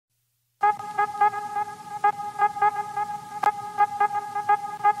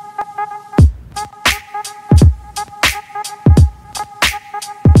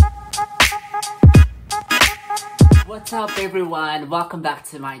What's up everyone, welcome back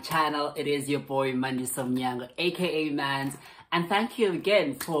to my channel. It is your boy Mandiso aka Mans, and thank you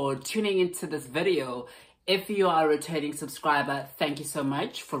again for tuning into this video. If you are a returning subscriber, thank you so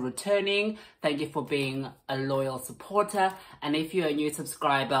much for returning. Thank you for being a loyal supporter. And if you're a new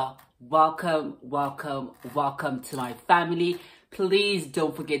subscriber, welcome to my family. Please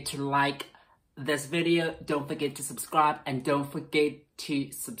don't forget to like this video, don't forget to subscribe, and don't forget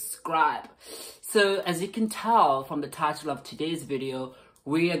to subscribe. So as you can tell from the title of today's video,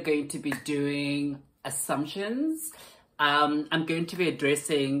 we are going to be doing assumptions. I'm going to be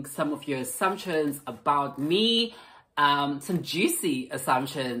addressing some of your assumptions about me, some juicy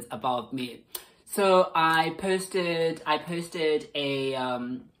assumptions about me. So I posted a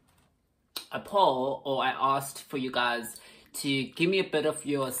poll, or I asked for you guys to give me a bit of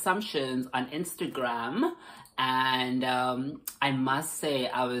your assumptions on Instagram, and I must say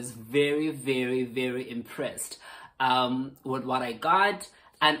I was very impressed with what I got.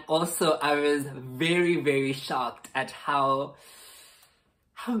 And also I was very shocked at how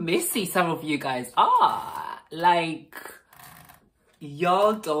messy some of you guys are. Like,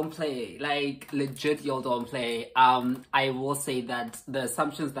 y'all don't play. Like, legit, y'all don't play. I will say that the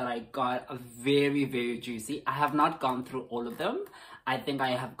assumptions that I got are very juicy. I have not gone through all of them. I think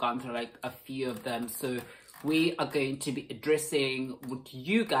I have gone through like a few of them. So we are going to be addressing what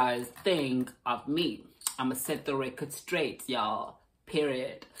you guys think of me. I'm gonna set the record straight, y'all.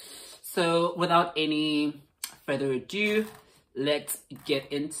 Period. So without any further ado, let's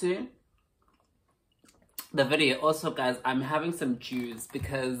get into the video. Also guys, I'm having some juice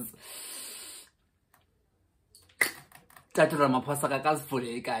because guys,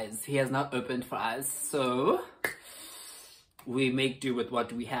 he has not opened for us, so we make do with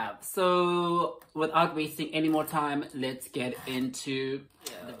what we have. So without wasting any more time, let's get into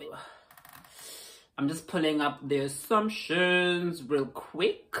the video. I'm just pulling up the assumptions real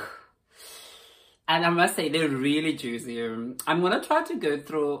quick. And I must say, they're really juicy. I'm going to try to go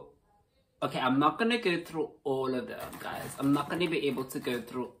through... Okay, I'm not going to go through all of them, guys. I'm not going to be able to go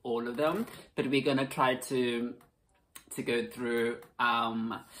through all of them. But we're going to try to go through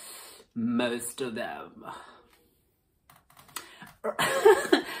most of them.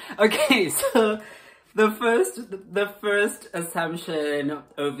 Okay, so the first assumption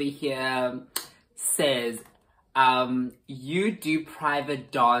over here says you do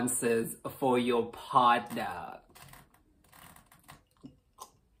private dances for your partner.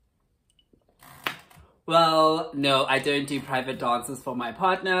 Well, no, I don't do private dances for my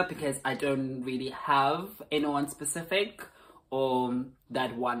partner because I don't really have anyone specific or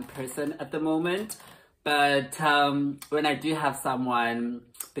that one person at the moment. But when I do have someone,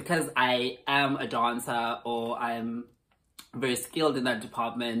 because I am a dancer or I'm very skilled in that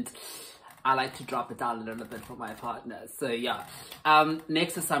department, I like to drop it down a little bit for my partner. So yeah.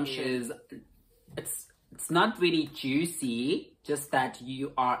 Next assumption is it's not really juicy, just that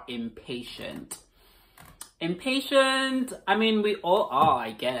you are impatient. Impatient, I mean, we all are,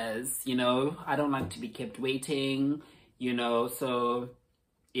 I guess, you know. I don't like to be kept waiting, you know, so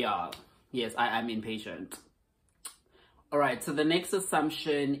yeah. Yes, I am impatient. All right, so the next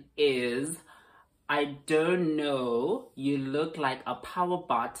assumption is, I don't know, you look like a power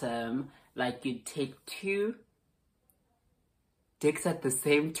bottom, like you take two dicks at the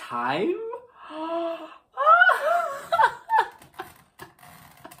same time?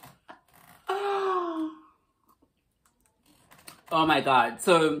 Oh my god.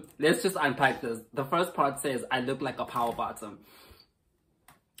 So let's just unpack this. The first part says, I look like a power bottom.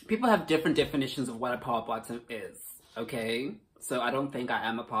 People have different definitions of what a power bottom is, okay? So I don't think I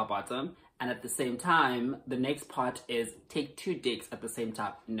am a power bottom. And at the same time, the next part is take two dicks at the same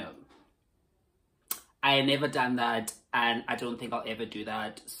time. No. I never done that, and I don't think I'll ever do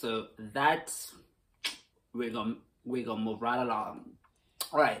that. So that, we're gonna move right along.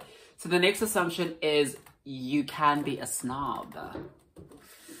 All right, so the next assumption is you can be a snob.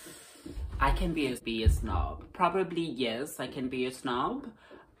 I can be a snob. Probably, yes, I can be a snob.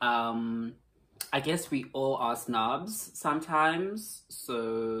 I guess we all are snobs sometimes,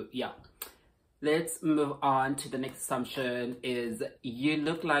 so yeah. Let's move on to the next assumption is you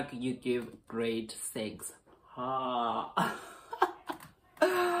look like you give great sex. I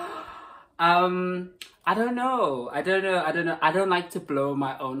don't know. I don't like to blow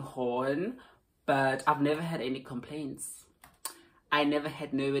my own horn, but I've never had any complaints. I never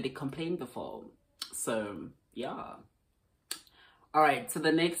had nobody complain before. So yeah. All right, so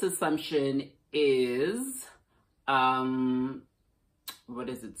the next assumption is, what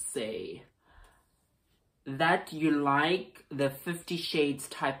does it say? That you like the 50 Shades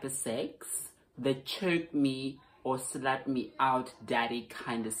type of sex, the choke me or slut me out daddy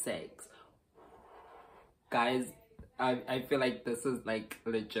kind of sex. Guys, I feel like this is like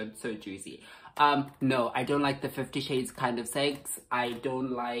legit so juicy. No, I don't like the 50 Shades kind of sex. I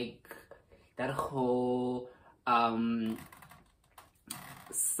don't like that whole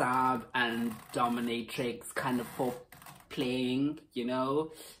sub and dominatrix kind of playing, you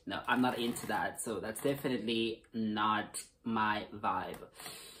know. No, I'm not into that, so that's definitely not my vibe.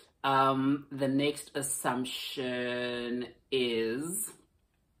 The next assumption is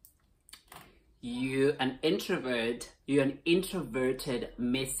you're an introverted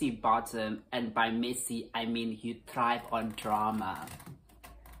messy bottom, and by messy I mean you thrive on drama.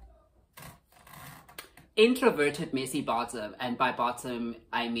 Introverted messy bottom, and by bottom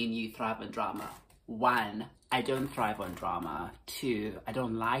I mean you thrive on drama. 1, I don't thrive on drama. 2, I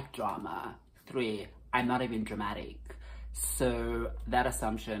don't like drama. 3, I'm not even dramatic. So that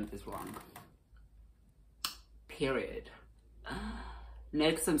assumption is wrong. Period.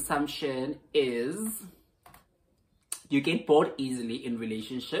 Next assumption is you get bored easily in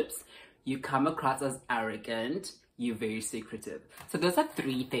relationships, you come across as arrogant, you're very secretive. So those are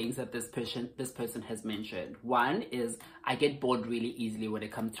 3 things that this person has mentioned. 1 is I get bored really easily when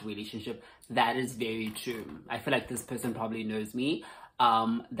it comes to relationship. That is very true. I feel like this person probably knows me.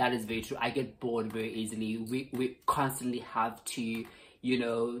 That is very true. I get bored very easily. We constantly have to, you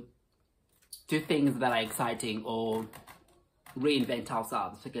know, do things that are exciting or reinvent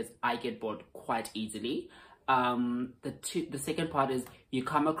ourselves, because I get bored quite easily. The second part is you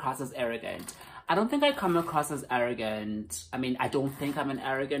come across as arrogant. I don't think I come across as arrogant. I mean, I don't think I'm an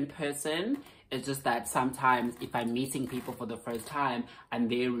arrogant person. It's just that sometimes if I'm meeting people for the first time, I'm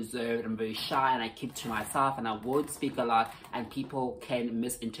very reserved, I'm very shy, and I keep to myself, and I won't speak a lot, and people can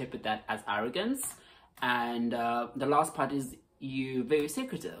misinterpret that as arrogance. And the last part is you're very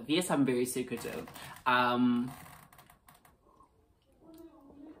secretive. Yes, I'm very secretive.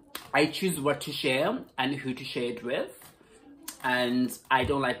 I choose what to share and who to share it with. And I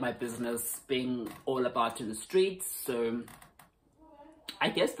don't like my business being all about in the streets. So I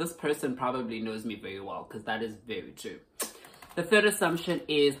guess this person probably knows me very well, because that is very true. The third assumption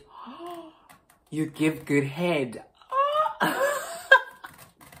is you give good head.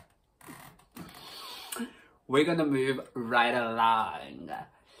 We're gonna move right along.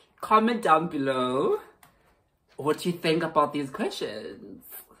 Comment down below what you think about these questions.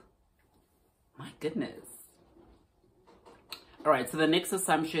 My goodness. All right, so the next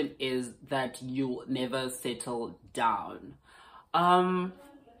assumption is that you'll never settle down. I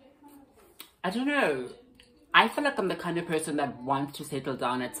don't know. I feel like I'm the kind of person that wants to settle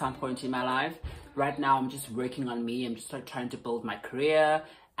down at some point in my life. Right now, I'm just working on me. I'm just trying to build my career,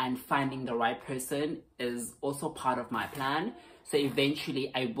 and finding the right person is also part of my plan. So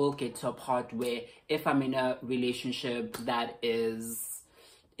eventually, I will get to a part where if I'm in a relationship that is,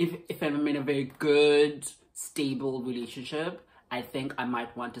 if I'm in a very good, stable relationship, I think I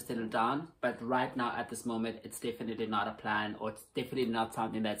might want to settle down. But right now, at this moment, it's definitely not a plan, or it's definitely not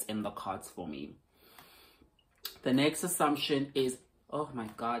something that's in the cards for me. The next assumption is, oh my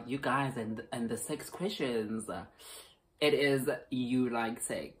God, you guys, and the sex questions. It is you like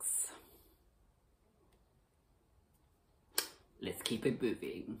sex. Let's keep it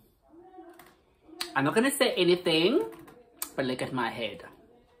moving. I'm not gonna say anything, but look at my head.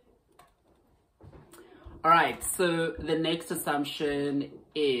 All right, so the next assumption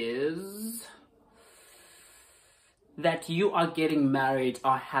is that you are getting married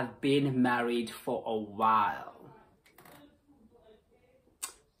or have been married for a while.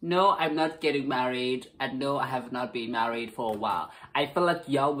 No, I'm not getting married, and no, I have not been married for a while. I feel like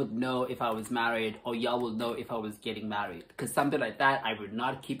y'all would know if I was married, or y'all will know if I was getting married, because something like that, I would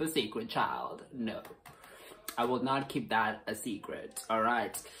not keep a secret, child. No, I will not keep that a secret. All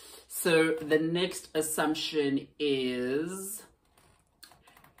right. So the next assumption is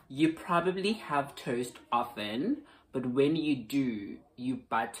you probably have toast often, but when you do, you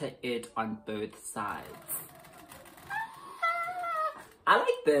butter it on both sides. I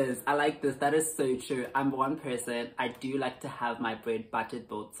like this. I like this. That is so true. I'm one person. I do like to have my bread buttered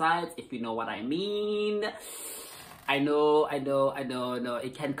both sides, if you know what I mean. I know.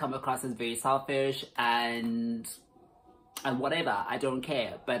 It can come across as very selfish and whatever, I don't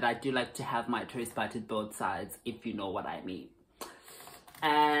care, but I do like to have my toast buttered both sides, if you know what I mean.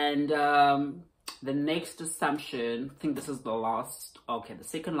 And the next assumption, I think this is the last, okay, the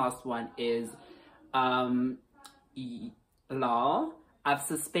second last one is law. I've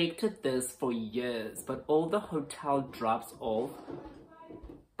suspected this for years, but all the hotel drops off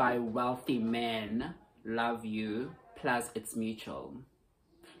by wealthy men love you, plus it's mutual.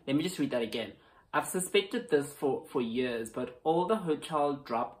 Let me just read that again. I've suspected this for years, but all the hotel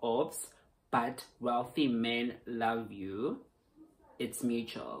drop-offs, but wealthy men love you, it's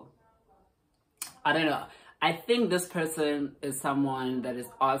mutual. I don't know. I think this person is someone that is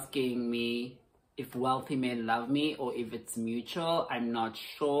asking me if wealthy men love me or if it's mutual. I'm not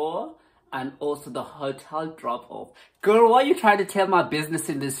sure. And also the hotel drop-off. Girl, why are you trying to tell my business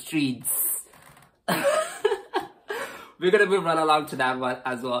in the streets? We're gonna move right along to that one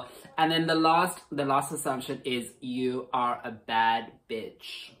as well. And then the last assumption is you are a bad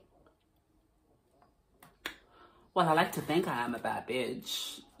bitch. Well, I like to think I am a bad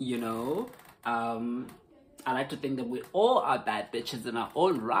bitch, you know. I like to think that we all are bad bitches in our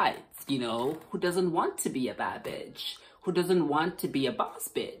own rights, you know. Who doesn't want to be a bad bitch? Who doesn't want to be a boss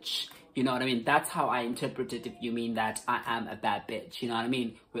bitch? You know what I mean? That's how I interpret it if you mean that I am a bad bitch. You know what I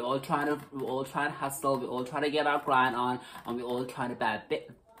mean? We're all trying to hustle, we all trying to get our grind on, and we all trying to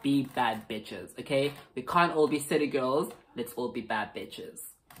be bad bitches, okay? We can't all be city girls, let's all be bad bitches.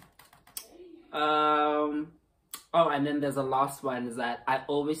 Oh, and then there's a last one, is that I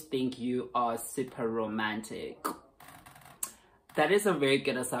always think you are super romantic. That is a very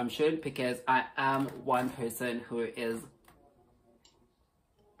good assumption because I am one person who is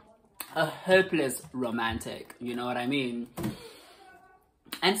a hopeless romantic, you know what I mean?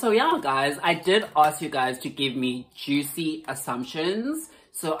 And so yeah, guys, I did ask you guys to give me juicy assumptions.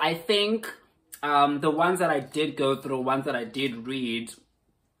 So I think the ones that I did go through, ones that I did read,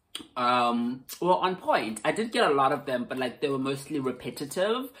 were on point. I did get a lot of them, but like they were mostly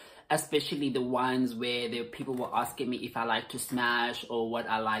repetitive, especially the ones where people were asking me if I like to smash or what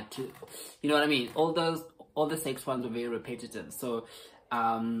I like to, you know what I mean? All the sex ones were very repetitive. So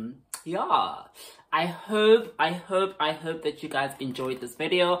yeah, I hope that you guys enjoyed this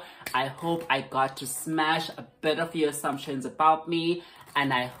video. I hope I got to smash a bit of your assumptions about me,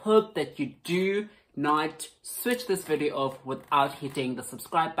 and I hope that you do not switch this video off without hitting the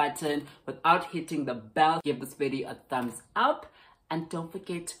subscribe button, without hitting the bell. Give this video a thumbs up, and don't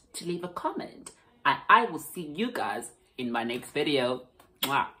forget to leave a comment. And I will see you guys in my next video.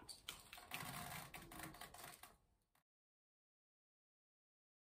 Mwah.